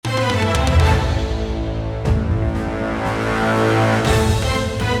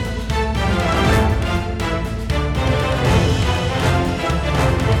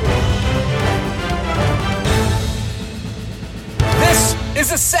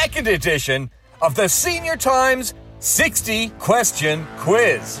second edition of the Senior Times 60-question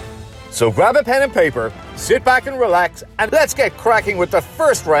quiz. So grab a pen and paper, sit back and relax, and let's get cracking with the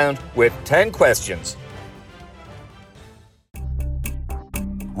first round with 10 questions.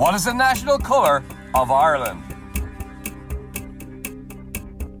 What is the national colour of Ireland?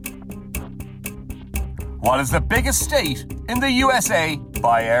 What is the biggest state in the USA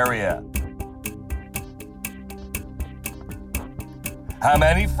by area? How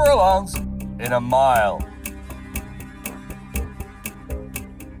many furlongs in a mile?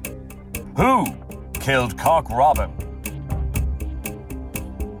 Who killed Cock Robin?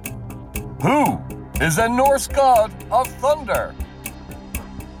 Who is the Norse god of thunder?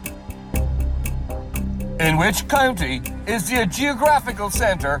 In which county is the geographical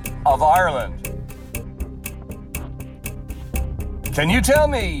centre of Ireland? Can you tell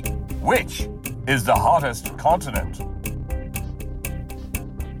me which is the hottest continent?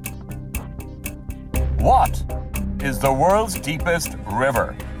 What is the world's deepest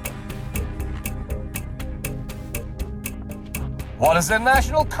river? What is the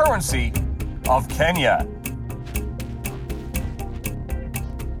national currency of Kenya?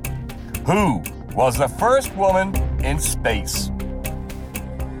 Who was the first woman in space?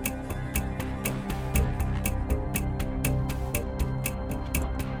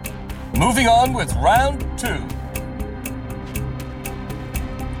 Moving on with round 2.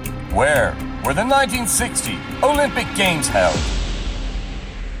 Where were the 1960 Olympic Games held?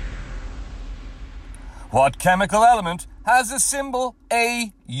 What chemical element has the symbol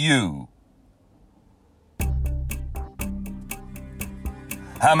AU?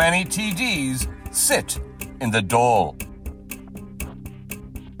 How many TDs sit in the Dáil?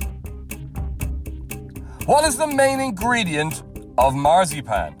 What is the main ingredient of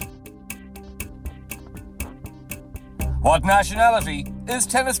marzipan? What nationality is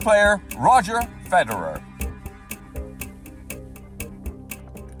tennis player Roger Federer?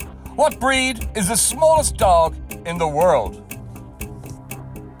 What breed is the smallest dog in the world?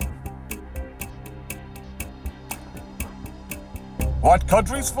 What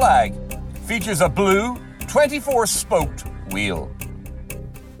country's flag features a blue 24-spoked wheel?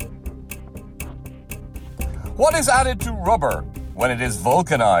 What is added to rubber when it is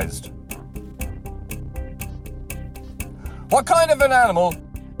vulcanized? What kind of an animal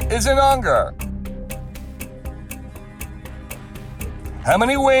is an onger? How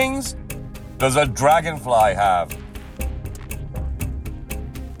many wings does a dragonfly have?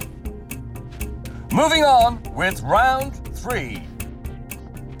 Moving on with round 3.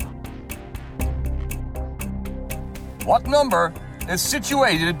 What number is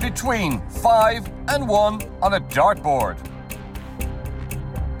situated between 5 and 1 on a dartboard?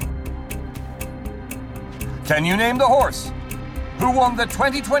 Can you name the horse who won the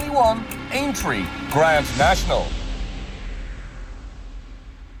 2021 Aintree Grand National?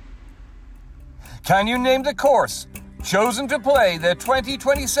 Can you name the course chosen to play the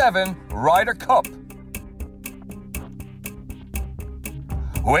 2027 Ryder Cup?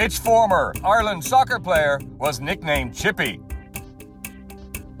 Which former Ireland soccer player was nicknamed Chippy?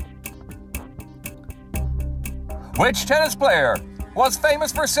 Which tennis player was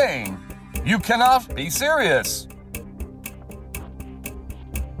famous for saying, "You cannot be serious"?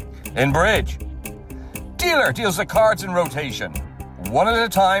 In bridge, dealer deals the cards in rotation, one at a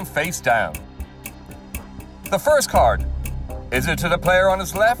time face down. The first card, is it to the player on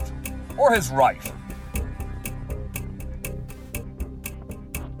his left or his right?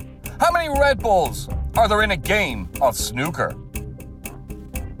 How many Red Bulls are there in a game of snooker?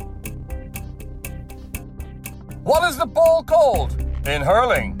 What is the ball called in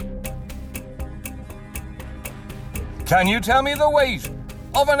hurling? Can you tell me the weight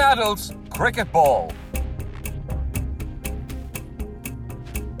of an adult's cricket ball?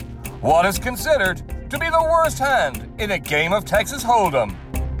 What is considered to be the worst hand in a game of Texas Hold'em?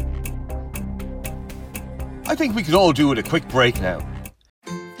 I think we could all do with a quick break now.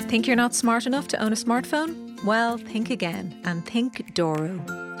 Think you're not smart enough to own a smartphone? Well, think again and think Doro.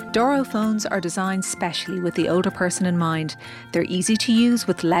 Doro phones are designed specially with the older person in mind. They're easy to use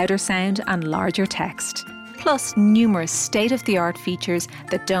with louder sound and larger text. Plus numerous state-of-the-art features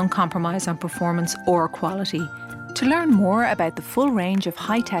that don't compromise on performance or quality. To learn more about the full range of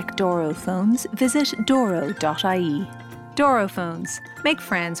high-tech Doro phones, visit doro.ie. Doro phones. Make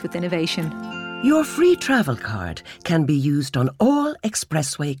friends with innovation. Your free travel card can be used on all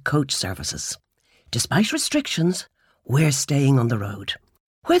expressway coach services. Despite restrictions, we're staying on the road.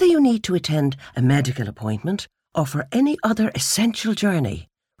 Whether you need to attend a medical appointment or for any other essential journey,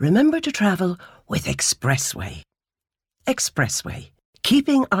 remember to travel with Expressway. Expressway.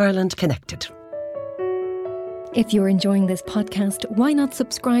 keeping Ireland connected. If you're enjoying this podcast, why not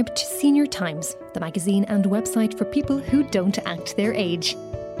subscribe to Senior Times, the magazine and website for people who don't act their age?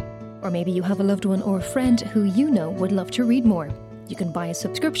 Or maybe you have a loved one or a friend who you know would love to read more. You can buy a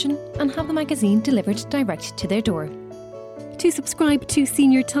subscription and have the magazine delivered direct to their door. To subscribe to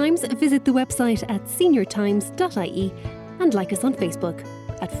Senior Times, visit the website at seniortimes.ie and like us on Facebook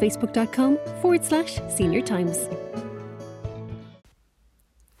at facebook.com/Senior Times.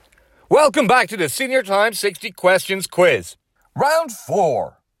 Welcome back to the Senior Times 60 Questions Quiz. Round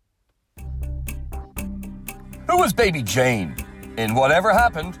 4. Who was Baby Jane in Whatever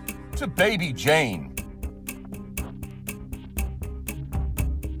Happened to Baby Jane?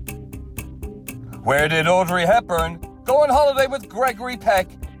 Where did Audrey Hepburn go on holiday with Gregory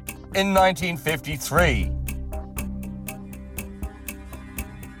Peck in 1953?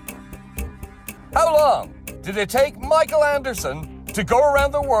 How long did it take Michael Anderson to go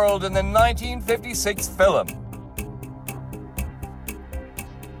around the world in the 1956 film?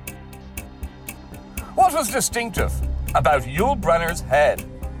 What was distinctive about Yul Brynner's head?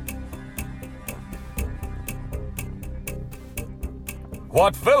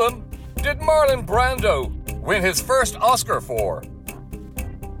 What film did Marlon Brando win his first Oscar for?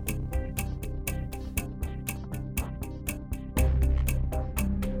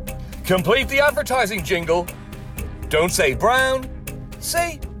 Complete the advertising jingle. Don't say brown,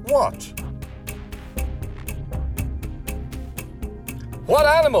 say what? What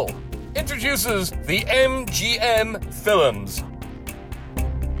animal introduces the MGM films?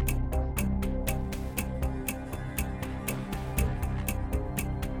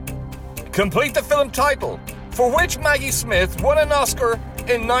 Complete the film title for which Maggie Smith won an Oscar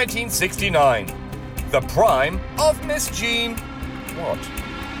in 1969. The Prime of Miss Jean what?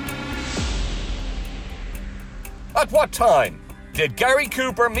 At what time did Gary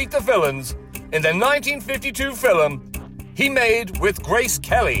Cooper meet the villains in the 1952 film he made with Grace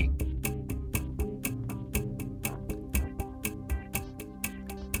Kelly?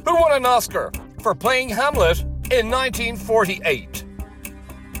 Who won an Oscar for playing Hamlet in 1948?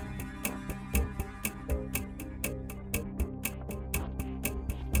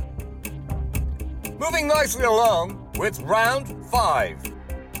 Moving nicely along with round 5.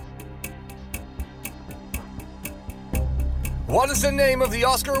 What is the name of the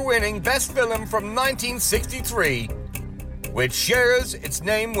Oscar-winning best film from 1963, which shares its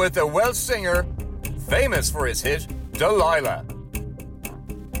name with a Welsh singer famous for his hit Delilah?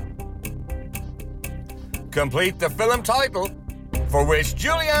 Complete the film title for which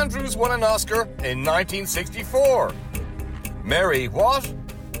Julie Andrews won an Oscar in 1964. Mary what?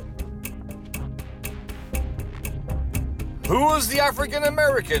 Who was the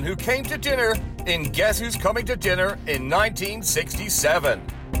African-American who came to dinner in Guess Who's Coming to Dinner in 1967?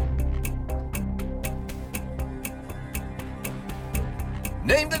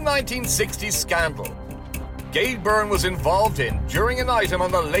 Name the 1960s scandal Gay Byrne was involved in during an item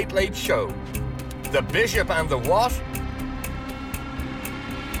on The Late Late Show. The Bishop and the what?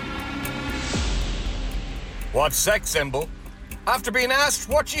 What sex symbol, after being asked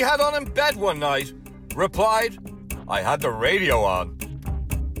what she had on in bed one night, replied, "I had the radio on"?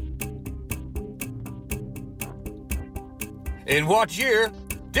 In what year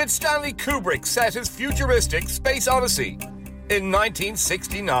did Stanley Kubrick set his futuristic Space Odyssey? In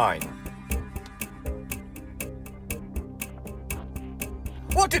 1969.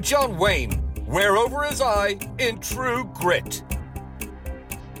 What did John Wayne wear over his eye in True Grit?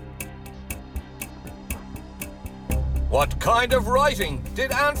 What kind of writing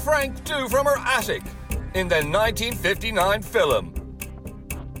did Anne Frank do from her attic in the 1959 film?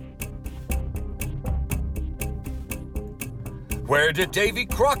 Where did Davy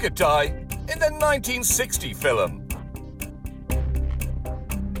Crockett die in the 1960 film?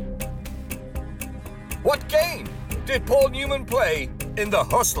 What game did Paul Newman play in The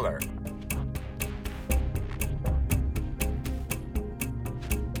Hustler?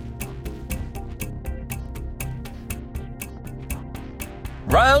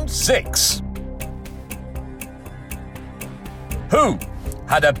 Round 6. Who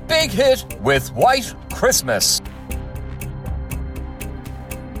had a big hit with White Christmas?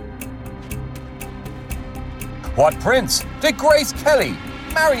 What prince did Grace Kelly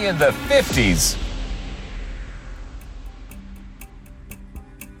marry in the 50s?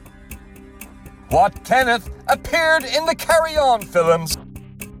 What Kenneth appeared in the Carry On films?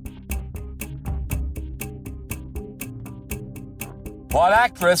 What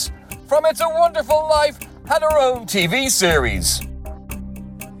actress from It's a Wonderful Life had her own TV series?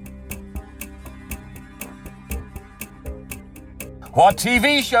 What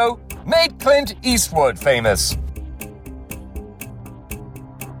TV show made Clint Eastwood famous?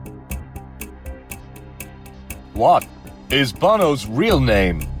 What is Bono's real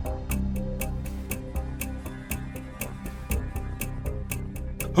name?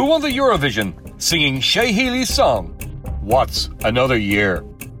 Who won the Eurovision singing Shea Healy's song, What's Another Year?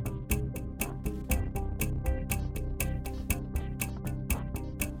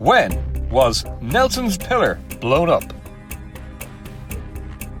 When was Nelson's Pillar blown up?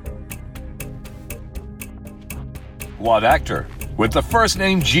 What actor with the first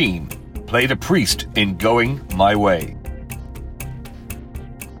name Gene played a priest in Going My Way?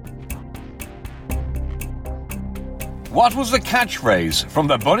 What was the catchphrase from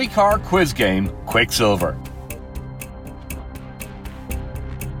the Bunny Car quiz game Quicksilver?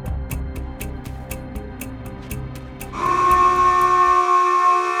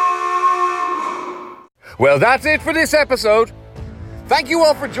 Well, that's it for this episode. Thank you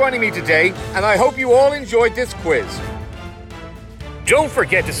all for joining me today, and I hope you all enjoyed this quiz. Don't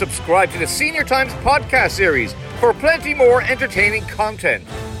forget to subscribe to the Senior Times podcast series for plenty more entertaining content.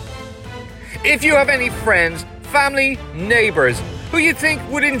 If you have any friends, family, neighbours who you think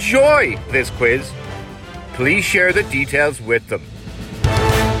would enjoy this quiz, please share the details with them.